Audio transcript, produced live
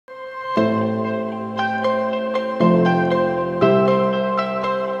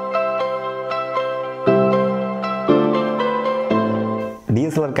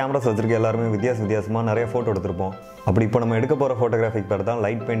Cameras வச்சிருக்க எல்லாருமே வித்தியாசமாக நிறைய ஃபோட்டோ எடுத்திருப்போம். அப்படி இப்போ நம்ம எடுக்க போகிற ஃபோட்டோகிராஃபிக் பேர் தான்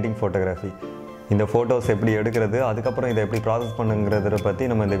லைட் பெயிண்டிங் ஃபோட்டோகிராஃபி. இந்த ஃபோட்டோஸ் எப்படி எடுக்கிறது, அதுக்கப்புறம் இதை எப்படி ப்ராசஸ் பண்ணுங்கிறத பற்றி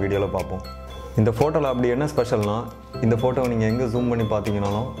நம்ம இந்த வீடியோவில் பார்ப்போம். இந்த ஃபோட்டோவில் அப்படி என்ன ஸ்பெஷல்னால், இந்த ஃபோட்டோவை நீங்கள் எங்கே ஜூம் பண்ணி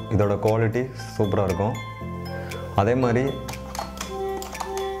பார்த்தீங்கன்னாலும் இதோட குவாலிட்டி சூப்பராக இருக்கும். அதே மாதிரி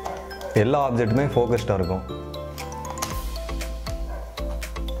எல்லா ஆப்ஜெக்ட்டுமே ஃபோக்கஸ்டாக இருக்கும்.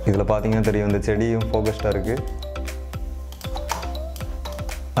 இதில் பார்த்தீங்கன்னா தெரியும், இந்த செடியும் ஃபோக்கஸ்டாக இருக்குது.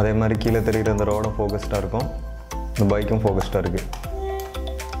 அதே மாதிரி கீழே தெரிகிற இந்த ரோடும் ஃபோக்கஸ்டாக இருக்கும். இந்த பைக்கும் ஃபோக்கஸ்டாக இருக்குது.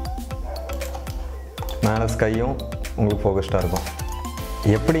 மேலே ஸ்கையும் உங்களுக்கு ஃபோக்கஸ்டாக இருக்கும்.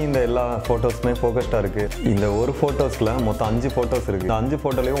 எப்படி இந்த எல்லா ஃபோட்டோஸுமே ஃபோக்கஸ்டாக இருக்குது? இந்த ஒரு ஃபோட்டோஸில் மொத்தம் 5 ஃபோட்டோஸ் இருக்குது. இந்த 5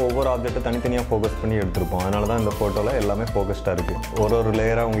 ஃபோட்டோலையும் ஒவ்வொரு ஆப்ஜெக்ட்டை தனித்தனியாக ஃபோக்கஸ் பண்ணி எடுத்திருப்போம். அதனால தான் இந்த ஃபோட்டோவில் எல்லாமே ஃபோக்கஸ்டாக இருக்குது. ஒரு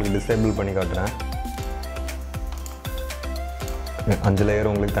லேயராக உங்களுக்கு டிசேபிள் பண்ணி காட்டுறேன். 5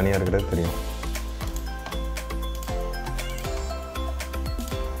 லேயர் உங்களுக்கு தனியாக இருக்கிறது தெரியும்.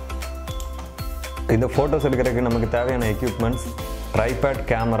 இந்த ஃபோட்டோஸ் எடுக்கிறதுக்கு நமக்கு தேவையான equipments tripod,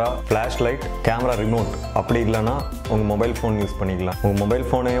 camera, flash light, camera remote. அப்படி இல்லைனா உங்கள் மொபைல் ஃபோன் யூஸ் பண்ணிக்கலாம். உங்கள் மொபைல்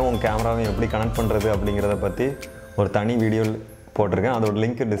ஃபோனையும் உங்கள் கேமராவையும் எப்படி கனெக்ட் பண்ணுறது அப்படிங்கிறத பற்றி ஒரு தனி வீடியோ போட்டிருக்கேன். அதோட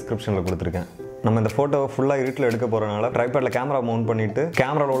லிங்க் டிஸ்கிரிப்ஷனில் கொடுத்துருக்கேன். நம்ம இந்த ஃபோட்டோவை ஃபுல்லாக இருட்டில் எடுக்க போகிறனால ட்ரைபேடில் கேமரா மவுண்ட் பண்ணிவிட்டு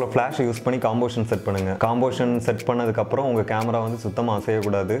கேமராவில் உள்ள ஃப்ளாஷை யூஸ் பண்ணி காம்போஷன் செட் பண்ணுங்கள். காம்போஷன் செட் பண்ணதுக்கப்புறம் உங்கள் கேமரா வந்து சுத்தமாக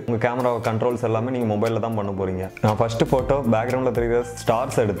அசையக்கூடாது. உங்கள் கேமரா கண்ட்ரோல்ஸ் எல்லாமே நீங்கள் மொபைலில் தான் பண்ண போகிறீங்க. நான் ஃபஸ்ட்டு ஃபோட்டோ பேக்ரவுண்டில் தெரிகிற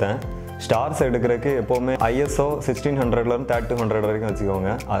ஸ்டார்ஸ் எடுத்தேன். ஸ்டார்ஸ் எடுக்கிறதுக்கு எப்போவுமே ISO 1600லேருந்து 3200 வரைக்கும்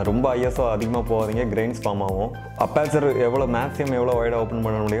வச்சுக்கோங்க. அது ரொம்ப ISO அதிகமாக போகாதீங்க, கிரெயின்ஸ் ஃபார்ம் ஆகும். அப்பேச்சர் எவ்வளோ மேக்ஸிமம் எவ்வளோ வைடாக ஓப்பன்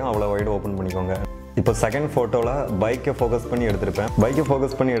பண்ண முடியும் அவ்வளோ வைடு ஓப்பன் பண்ணிக்கோங்க. இப்போ செகண்ட் ஃபோட்டோவில் பைக்கை ஃபோக்கஸ் பண்ணி எடுத்திருப்பேன். பைக்கை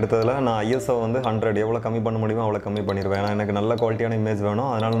ஃபோக்கஸ் பண்ணி எடுத்ததில் நான் ISO வந்து 100 எவ்வளோ கம்மி பண்ண முடியுமோ அவ்வளோ கம்மி பண்ணிடுவேன். ஏன்னா எனக்கு நல்ல குவாலிட்டியான இமேஜ் வேணும்.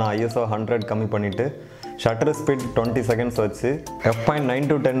 அதனால் நான் ISO 100 கம்மி பண்ணிவிட்டு ஷட்டர் ஸ்பீட் 20 செகண்ட்ஸ் வச்சு f.9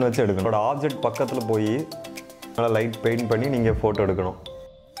 to 10 வச்சு எடுக்கணும். என்னோட ஆப்ஜெக்ட் பக்கத்தில் போய் நல்லா லைட் பெயிண்ட் பண்ணி நீங்கள் ஃபோட்டோ எடுக்கணும்.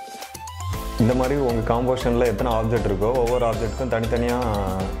 இந்த மாதிரி உங்கள் காம்போஷனில் எத்தனை ஆப்ஜெக்ட் இருக்கோ ஒவ்வொரு ஆப்ஜெக்ட்டுக்கும்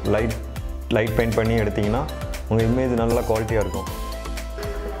தனித்தனியாக லைட் பெயிண்ட் பண்ணி எடுத்திங்கன்னா உங்கள் இமேஜ் நல்லா குவாலிட்டியாக இருக்கும்.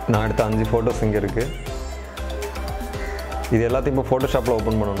 நான் எடுத்த 5 ஃபோட்டோஸ் இங்கே இருக்குது. இது எல்லாத்தையும் இப்போ ஃபோட்டோஷாப்பில்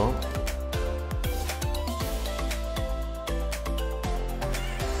ஓப்பன் பண்ணணும்.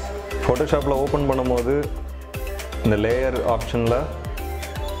 ஃபோட்டோஷாப்பில் ஓப்பன் பண்ணும்போது இந்த லேயர் ஆப்ஷனில்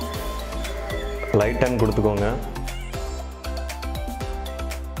லைட் டைம் கொடுத்துக்கோங்க.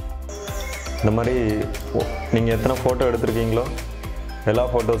 இந்த மாதிரி நீங்கள் எத்தனை ஃபோட்டோ எடுத்துருக்கீங்களோ எல்லா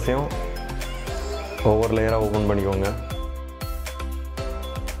ஃபோட்டோஸையும் ஒவ்வொரு லேயராக ஓப்பன் பண்ணிக்கோங்க.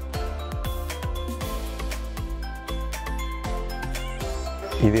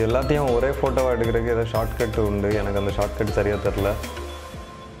 இது எல்லாத்தையும் ஒரே ஃபோட்டோவாக எடுக்கிறதுக்கு ஏதோ ஷார்ட்கட் உண்டு. எனக்கு அந்த ஷார்ட்கட் சரியாக தெரில.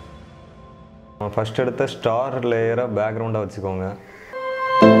 ஃபஸ்ட் எடுத்த ஸ்டார் லேயரை பேக்ரவுண்டாக வச்சுக்கோங்க.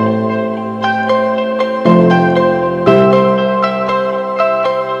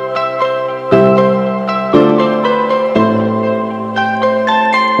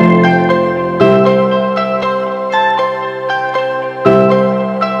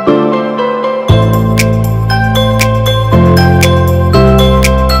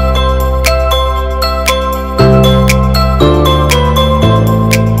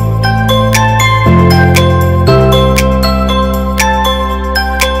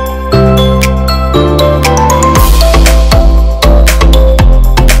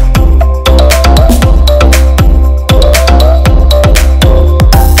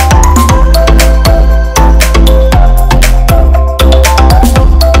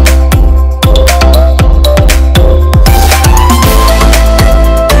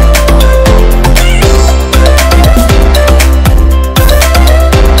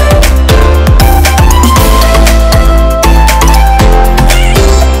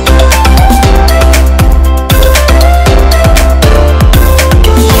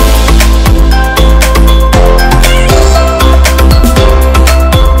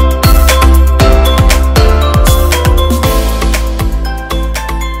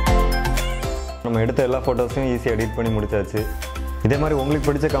 எடுத்த எல்லா ஃபோட்டோஸையும் ஈஸியாக எடிட் பண்ணி முடிச்சாச்சு. இதே மாதிரி உங்களுக்கு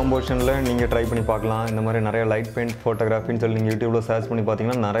பிடிச்ச காம்போஷனில் நீங்கள் ட்ரை பண்ணி பார்க்கலாம். இந்த மாதிரி நிறைய லைட் பெயிண்ட் ஃபோட்டோகிராஃபின்னு சொல்லி நீங்கள் யூடியூப்பில் சர்ச் பண்ணி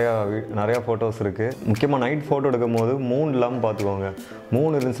பார்த்தீங்கன்னா நிறையா ஃபோட்டோஸ் இருக்குது. முக்கியமாக நைட் ஃபோட்டோ எடுக்கும் போது மூன் இல்லாமல் பார்த்துக்கோங்க.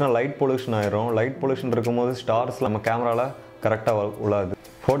 மூன் இருந்துச்சுன்னா லைட் பொல்யூஷன் ஆயிரும். லைட் பொல்யூஷன் இருக்கும்போது ஸ்டார்ஸ் நம்ம கேமராவில் கரெக்டாக உள்ளாது.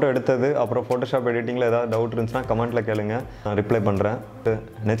 ஃபோட்டோ எடுத்தது அப்புறம் ஃபோட்டோஷாப் எடிட்டிங்கில் ஏதாவது டவுட் இருந்துச்சுன்னா கமெண்ட்டில் கேளுங்க, நான் ரிப்ளை பண்ணுறேன்.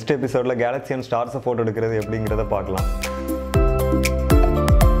 நெக்ஸ்ட் எபிசோடில் கேலக்ஸி அண்ட் ஸ்டார்ஸை ஃபோட்டோ எடுக்கிறது எப்படிங்கிறத பார்க்கலாம்.